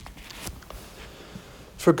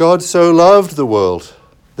For God so loved the world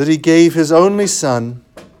that he gave his only Son,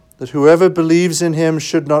 that whoever believes in him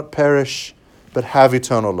should not perish, but have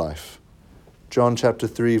eternal life. John chapter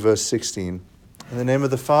 3, verse 16. In the name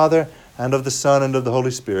of the Father, and of the Son, and of the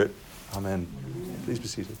Holy Spirit. Amen. Please be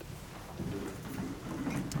seated.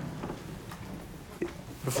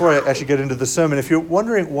 Before I actually get into the sermon, if you're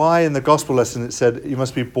wondering why in the gospel lesson it said you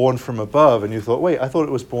must be born from above, and you thought, wait, I thought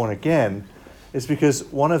it was born again, it's because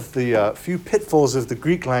one of the few pitfalls of the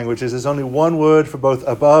Greek language is there's only one word for both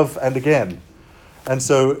above and again. And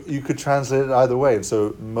so you could translate it either way. And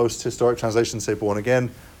so most historic translations say born again,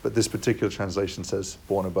 but this particular translation says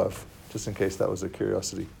born above, just in case that was a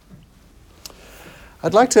curiosity.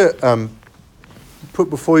 I'd like to put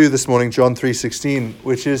before you this morning John 3:16,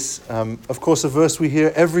 which is, of course, a verse we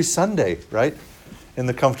hear every Sunday, right, in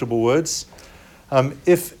the Comfortable Words.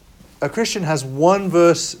 If a Christian has one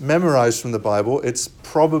verse memorized from the Bible, it's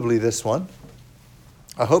probably this one.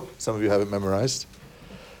 I hope some of you have it memorized.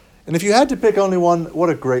 And if you had to pick only one, what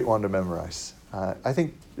a great one to memorize. I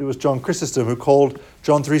think it was John Chrysostom who called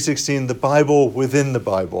John 3:16 the Bible within the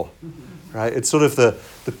Bible. Right? It's sort of the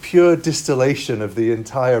pure distillation of the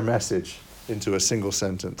entire message into a single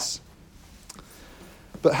sentence.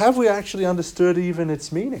 But have we actually understood even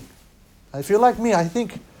its meaning? If you're like me, I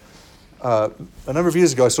think a number of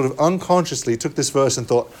years ago I sort of unconsciously took this verse and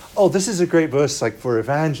thought, oh, this is a great verse like for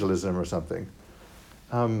evangelism or something.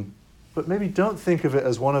 But maybe don't think of it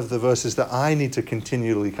as one of the verses that I need to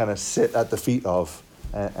continually kind of sit at the feet of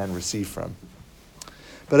and receive from.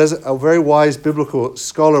 But as a very wise biblical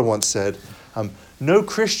scholar once said, no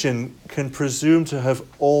Christian can presume to have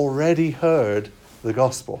already heard the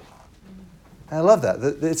gospel. And I love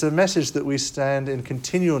that. It's a message that we stand in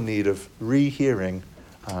continual need of rehearing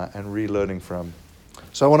and relearning from.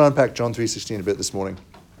 So I want to unpack John 3:16 a bit this morning.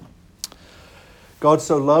 God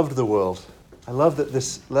so loved the world. I love that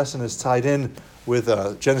this lesson is tied in with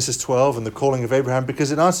Genesis 12 and the calling of Abraham,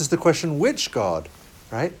 because it answers the question, which God,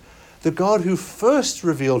 right? The God who first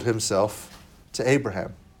revealed himself to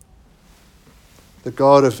Abraham. The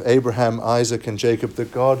God of Abraham, Isaac, and Jacob, the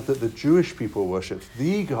God that the Jewish people worshipped,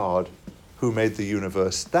 the God who made the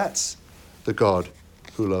universe. That's the God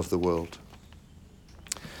who loved the world.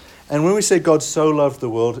 And when we say God so loved the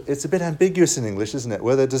world, it's a bit ambiguous in English, isn't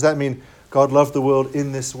it? Does that mean God loved the world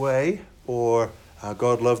in this way, or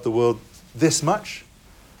God loved the world this much?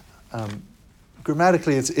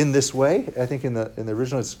 Grammatically, it's in this way. I think in the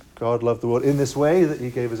original, it's God loved the world in this way that he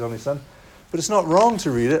gave his only Son. But it's not wrong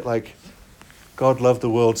to read it like God loved the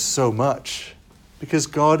world so much, because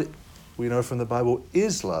God, we know from the Bible,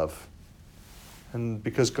 is love. And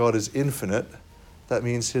because God is infinite, that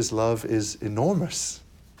means his love is enormous.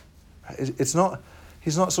 He's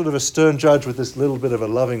not sort of a stern judge with this little bit of a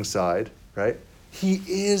loving side, right? He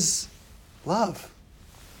is love.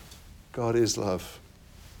 God is love.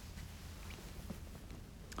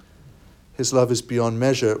 His love is beyond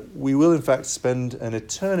measure. We will, in fact, spend an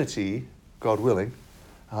eternity, God willing,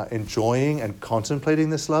 enjoying and contemplating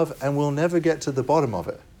this love, and we'll never get to the bottom of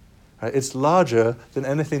it. Right? It's larger than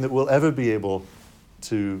anything that we'll ever be able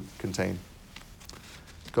to contain.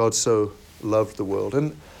 God so loved the world.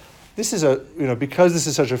 And this is because this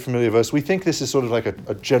is such a familiar verse, we think this is sort of like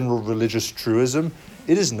a general religious truism.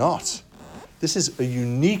 It is not. This is a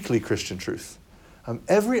uniquely Christian truth.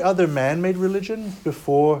 Every other man-made religion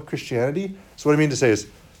before Christianity, so what I mean to say is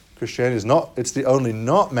Christianity it's the only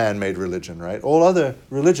not man-made religion, right? All other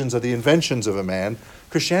religions are the inventions of a man.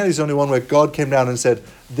 Christianity is the only one where God came down and said,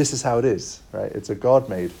 this is how it is, right? It's a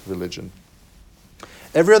God-made religion.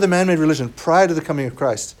 Every other man-made religion prior to the coming of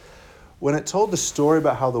Christ, when it told the story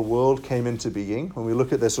about how the world came into being, when we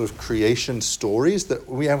look at their sort of creation stories, that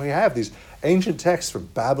we have these ancient texts from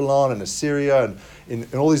Babylon and Assyria and in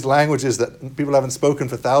all these languages that people haven't spoken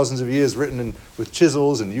for thousands of years, written with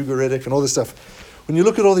chisels and Ugaritic and all this stuff. When you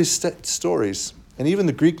look at all these stories, and even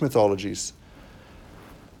the Greek mythologies,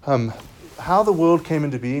 how the world came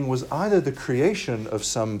into being was either the creation of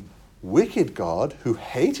some wicked god who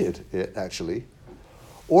hated it, actually,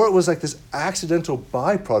 or it was like this accidental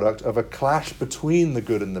byproduct of a clash between the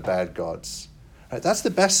good and the bad gods. Right? That's the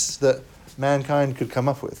best that mankind could come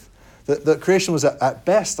up with. That creation was at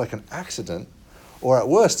best like an accident, or at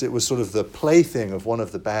worst it was sort of the plaything of one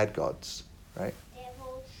of the bad gods. Right?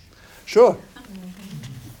 Devils. Sure.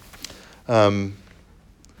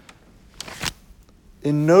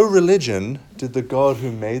 In no religion did the God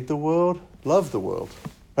who made the world love the world.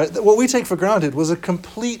 Right? What we take for granted was a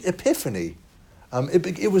complete epiphany.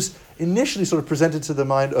 It was initially sort of presented to the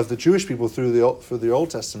mind of the Jewish people through the Old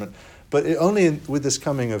Testament, but with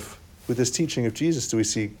this teaching of Jesus do we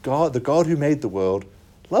see God, the God who made the world,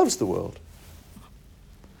 loves the world.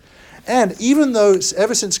 And even though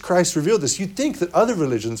ever since Christ revealed this, you'd think that other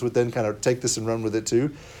religions would then kind of take this and run with it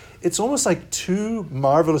too. It's almost like too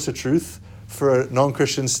marvelous a truth for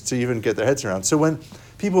non-Christians to even get their heads around. So when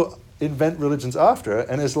people invent religions after,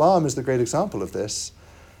 and Islam is the great example of this,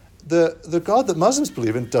 the God that Muslims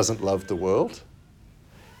believe in doesn't love the world.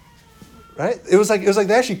 Right? It was like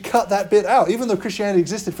they actually cut that bit out, even though Christianity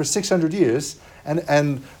existed for 600 years,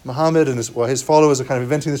 and Muhammad and his followers are kind of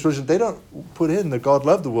inventing this religion. They don't put in the God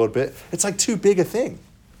loved the world bit. It's like too big a thing.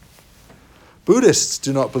 Buddhists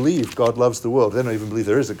do not believe God loves the world. They don't even believe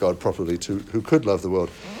there is a God properly who could love the world.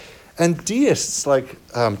 And deists like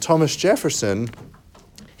Thomas Jefferson,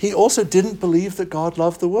 he also didn't believe that God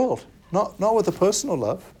loved the world, not with a personal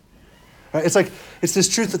love. Right? It's this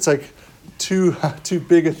truth that's like too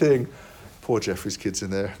big a thing. Poor Jeffrey's kids in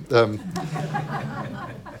there.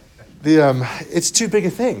 It's too big a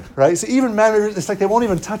thing, right? So even man, it's like they won't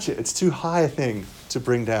even touch it. It's too high a thing to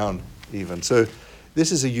bring down even. So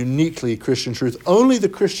this is a uniquely Christian truth. Only the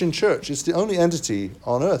Christian church is the only entity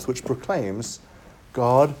on earth which proclaims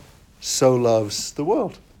God so loves the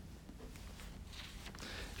world.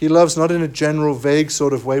 He loves not in a general, vague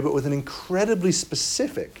sort of way, but with an incredibly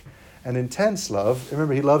specific and intense love.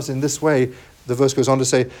 Remember, he loves in this way. The verse goes on to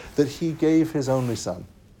say that he gave his only son.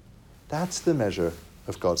 That's the measure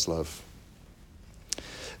of God's love.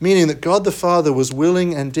 Meaning that God the Father was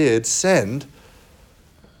willing and did send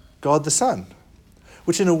God the Son,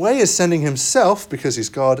 which in a way is sending himself because he's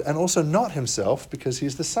God, and also not himself because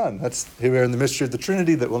he's the Son. That's here we are in the mystery of the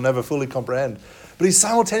Trinity that we'll never fully comprehend. But he's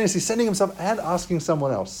simultaneously sending himself and asking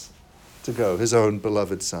someone else to go, his own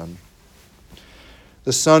beloved Son.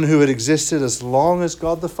 The Son who had existed as long as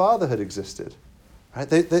God the Father had existed. Right?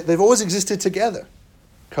 They've always existed together.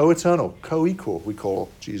 Co-eternal, co-equal, we call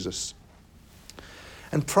Jesus.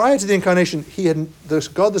 And prior to the incarnation,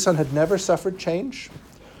 God the Son had never suffered change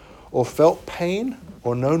or felt pain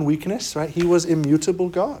or known weakness. Right? He was immutable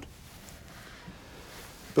God.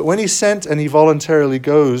 But when he sent and he voluntarily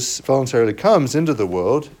comes into the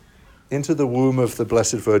world, into the womb of the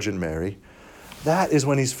Blessed Virgin Mary, that is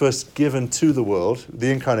when he's first given to the world. The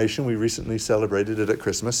incarnation, we recently celebrated it at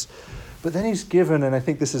Christmas. But then he's given, and I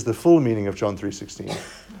think this is the full meaning of John 3:16,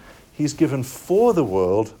 he's given for the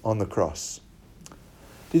world on the cross.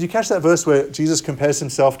 Did you catch that verse where Jesus compares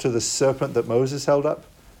himself to the serpent that Moses held up?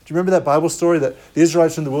 Do you remember that Bible story that the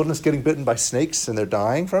Israelites in the wilderness getting bitten by snakes and they're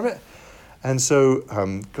dying from it? And so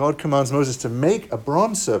God commands Moses to make a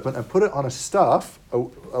bronze serpent and put it on a staff, a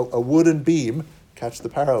wooden beam, catch the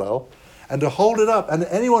parallel, and to hold it up, and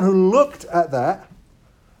anyone who looked at that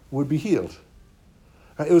would be healed.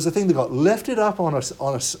 Right? It was a thing that got lifted up on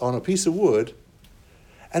a piece of wood,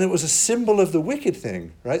 and it was a symbol of the wicked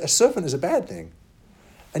thing. Right? A serpent is a bad thing,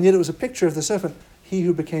 and yet it was a picture of the serpent. He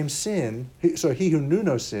who knew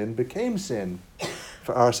no sin became sin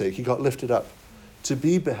for our sake. He got lifted up to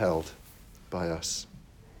be beheld by us.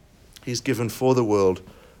 He's given for the world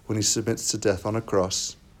when he submits to death on a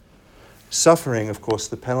cross, suffering, of course,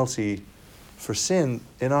 the penalty for sin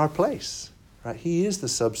in our place. Right? He is the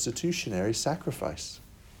substitutionary sacrifice.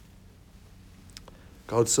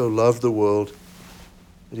 God so loved the world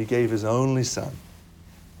that he gave his only Son.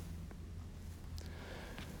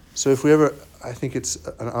 So I think it's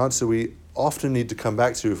an answer we often need to come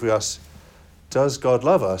back to if we ask, does God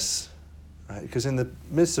love us? Right? Because in the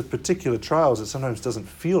midst of particular trials, it sometimes doesn't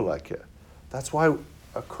feel like it. That's why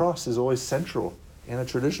a cross is always central in a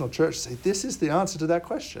traditional church. Say, this is the answer to that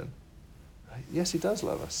question. Right? Yes, he does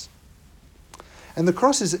love us. And the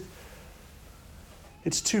cross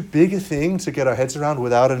it's too big a thing to get our heads around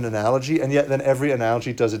without an analogy, and yet then every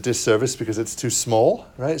analogy does a disservice because it's too small,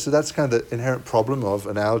 right? So that's kind of the inherent problem of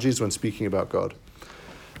analogies when speaking about God.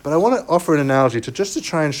 But I want to offer an analogy to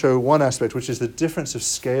try and show one aspect, which is the difference of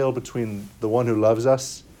scale between the one who loves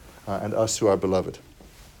us and us who are beloved.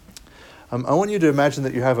 I want you to imagine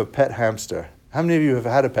that you have a pet hamster. How many of you have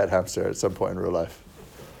had a pet hamster at some point in real life?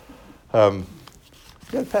 You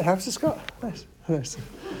had a pet hamster, Scott? Nice.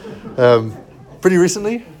 Pretty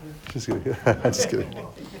recently? Just kidding. Just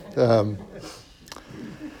kidding.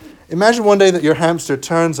 Imagine one day that your hamster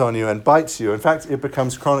turns on you and bites you. In fact, it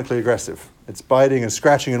becomes chronically aggressive. It's biting and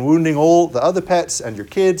scratching and wounding all the other pets and your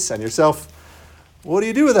kids and yourself. What do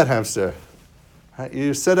you do with that hamster?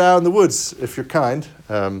 You set it out in the woods, if you're kind.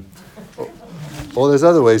 Or there's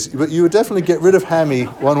other ways. But you would definitely get rid of Hammy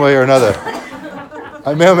one way or another.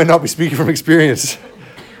 I may or may not be speaking from experience.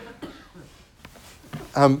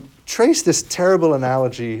 Trace this terrible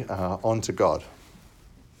analogy onto God.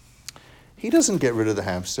 He doesn't get rid of the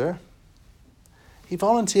hamster. He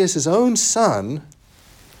volunteers his own Son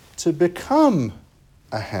to become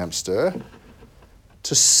a hamster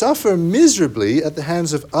to suffer miserably at the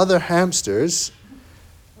hands of other hamsters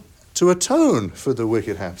to atone for the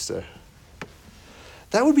wicked hamster.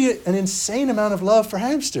 That would be an insane amount of love for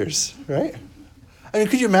hamsters, right? I mean,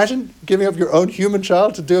 could you imagine giving up your own human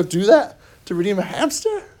child to do that? To redeem a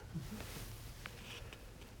hamster?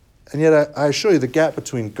 And yet I assure you the gap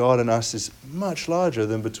between God and us is much larger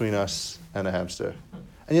than between us and a hamster.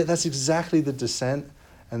 And yet that's exactly the descent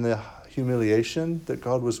and the humiliation that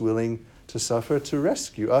God was willing to suffer to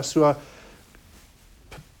rescue us, who are,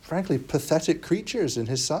 frankly, pathetic creatures in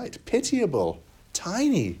his sight, pitiable,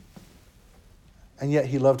 tiny. And yet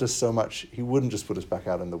he loved us so much, he wouldn't just put us back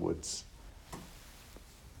out in the woods.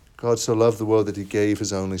 God so loved the world that he gave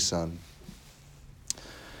his only Son.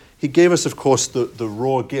 He gave us, of course, the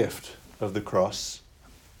raw gift of the cross.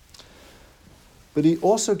 But he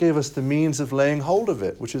also gave us the means of laying hold of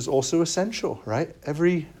it, which is also essential, right?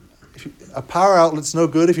 A power outlet's no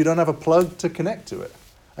good if you don't have a plug to connect to it.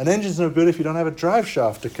 An engine's no good if you don't have a drive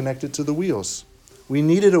shaft to connect it to the wheels. We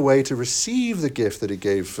needed a way to receive the gift that he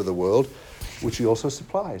gave for the world, which he also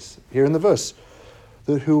supplies. Here in the verse,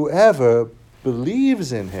 that whoever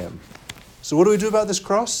believes in him. So what do we do about this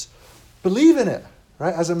cross? Believe in it,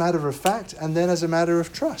 right? As a matter of fact, and then as a matter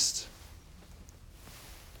of trust.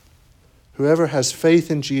 Whoever has faith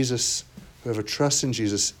in Jesus, whoever trusts in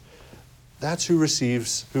Jesus, that's who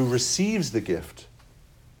receives the gift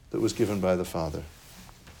that was given by the Father.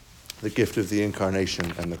 The gift of the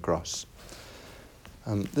incarnation and the cross.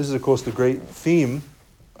 This is, of course, the great theme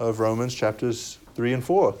of Romans chapters 3 and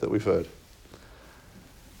 4 that we've heard.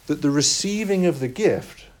 That the receiving of the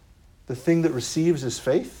gift, the thing that receives is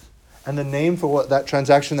faith, and the name for what that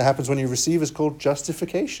transaction that happens when you receive is called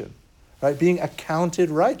justification, right? Being accounted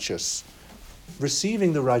righteous.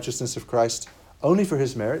 Receiving the righteousness of Christ only for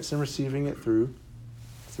his merits and receiving it through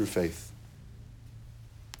faith.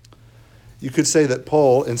 You could say that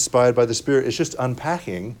Paul, inspired by the Spirit, is just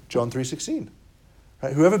unpacking John 3:16.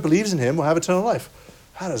 Right? Whoever believes in him will have eternal life.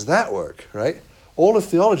 How does that work, right? All of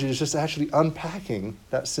theology is just actually unpacking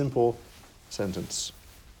that simple sentence.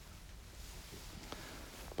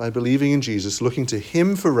 By believing in Jesus, looking to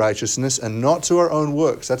him for righteousness and not to our own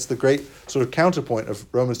works. That's the great sort of counterpoint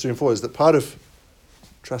of Romans 3 and 4, is that part of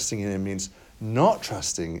trusting in him means not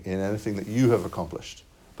trusting in anything that you have accomplished,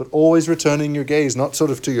 but always returning your gaze, not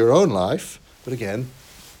sort of to your own life, but again,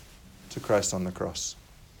 to Christ on the cross.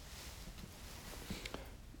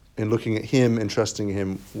 In looking at him and trusting in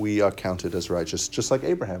him, we are counted as righteous, just like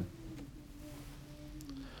Abraham.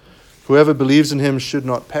 Whoever believes in him should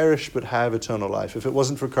not perish, but have eternal life. If it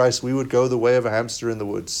wasn't for Christ, we would go the way of a hamster in the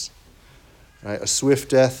woods. Right? A swift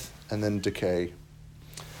death and then decay.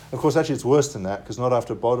 Of course, actually, it's worse than that, because not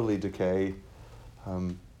after bodily decay.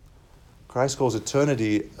 Christ calls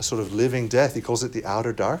eternity a sort of living death. He calls it the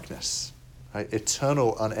outer darkness. Right?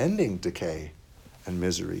 Eternal, unending decay and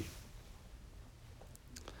misery.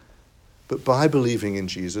 But by believing in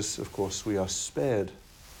Jesus, of course, we are spared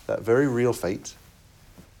that very real fate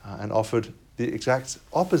and offered the exact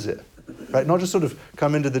opposite. Right? Not just sort of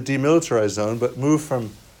come into the demilitarized zone, but move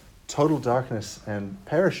from total darkness and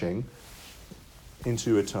perishing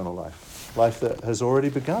into eternal life. Life that has already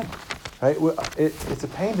begun. Right? It's a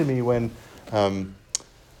pain to me when,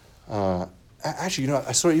 actually,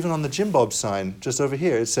 I saw it even on the Jim Bob sign just over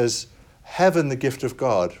here. It says, heaven, the gift of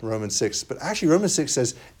God, Romans 6. But actually, Romans 6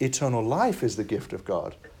 says eternal life is the gift of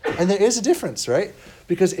God. And there is a difference, right?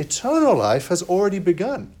 Because eternal life has already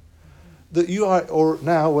begun. That you are, or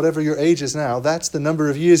now, whatever your age is now, that's the number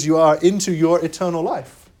of years you are into your eternal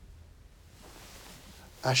life.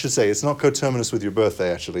 I should say, it's not coterminous with your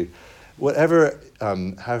birthday, actually. Whatever,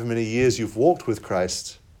 however many years you've walked with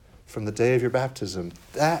Christ from the day of your baptism,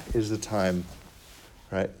 that is the time,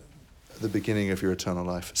 right? The beginning of your eternal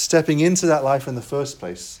life. Stepping into that life in the first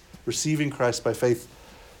place, receiving Christ by faith,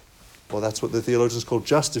 well, that's what the theologians call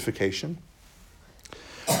justification.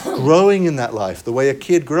 Growing in that life, the way a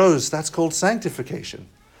kid grows, that's called sanctification.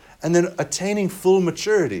 And then attaining full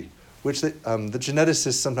maturity, which the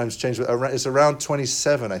geneticists sometimes change, it's around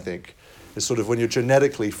 27, I think, is sort of when you're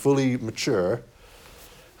genetically fully mature.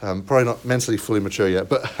 Probably not mentally fully mature yet,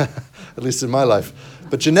 but at least in my life.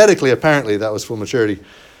 But genetically, apparently, that was full maturity.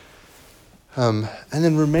 And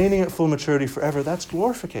then remaining at full maturity forever, that's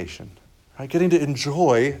glorification. Right? Getting to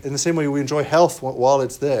enjoy, in the same way we enjoy health while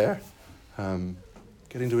it's there,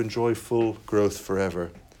 getting to enjoy full growth forever.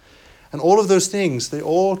 And all of those things, they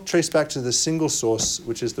all trace back to the single source,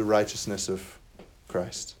 which is the righteousness of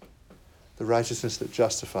Christ. The righteousness that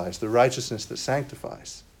justifies, the righteousness that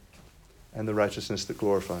sanctifies, and the righteousness that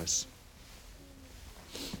glorifies.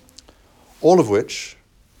 All of which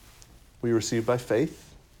we receive by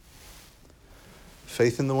faith.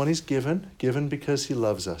 Faith in the one he's given because he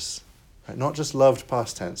loves us. Right? Not just loved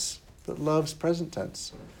past tense, but loves present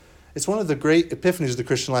tense. It's one of the great epiphanies of the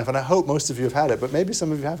Christian life, and I hope most of you have had it, but maybe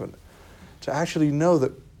some of you haven't. To actually know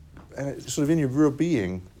that, and it's sort of in your real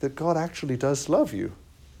being, that God actually does love you.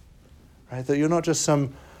 Right? That you're not just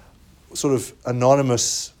some sort of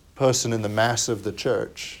anonymous person in the mass of the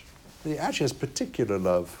church. That he actually has particular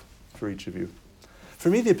love for each of you. For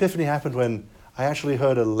me, the epiphany happened when I actually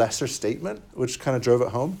heard a lesser statement, which kind of drove it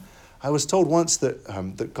home. I was told once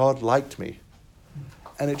that God liked me.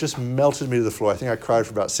 And it just melted me to the floor. I think I cried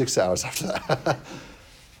for about 6 hours after that.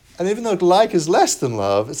 And even though like is less than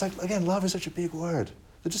love, it's like, again, love is such a big word.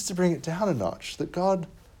 But just to bring it down a notch, that God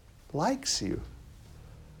likes you,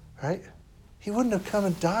 right? He wouldn't have come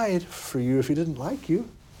and died for you if he didn't like you,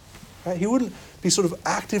 right? He wouldn't be sort of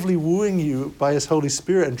actively wooing you by his Holy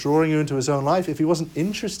Spirit and drawing you into his own life if he wasn't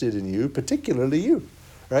interested in you, particularly you,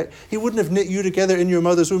 right? He wouldn't have knit you together in your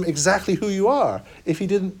mother's womb exactly who you are if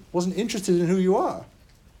he wasn't interested in who you are.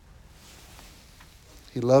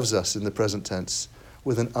 He loves us in the present tense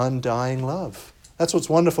with an undying love. That's what's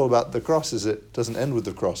wonderful about the cross, is it doesn't end with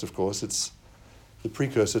the cross, of course. It's the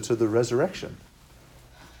precursor to the resurrection.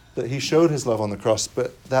 That he showed his love on the cross,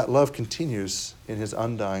 but that love continues in his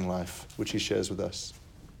undying life, which he shares with us.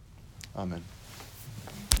 Amen.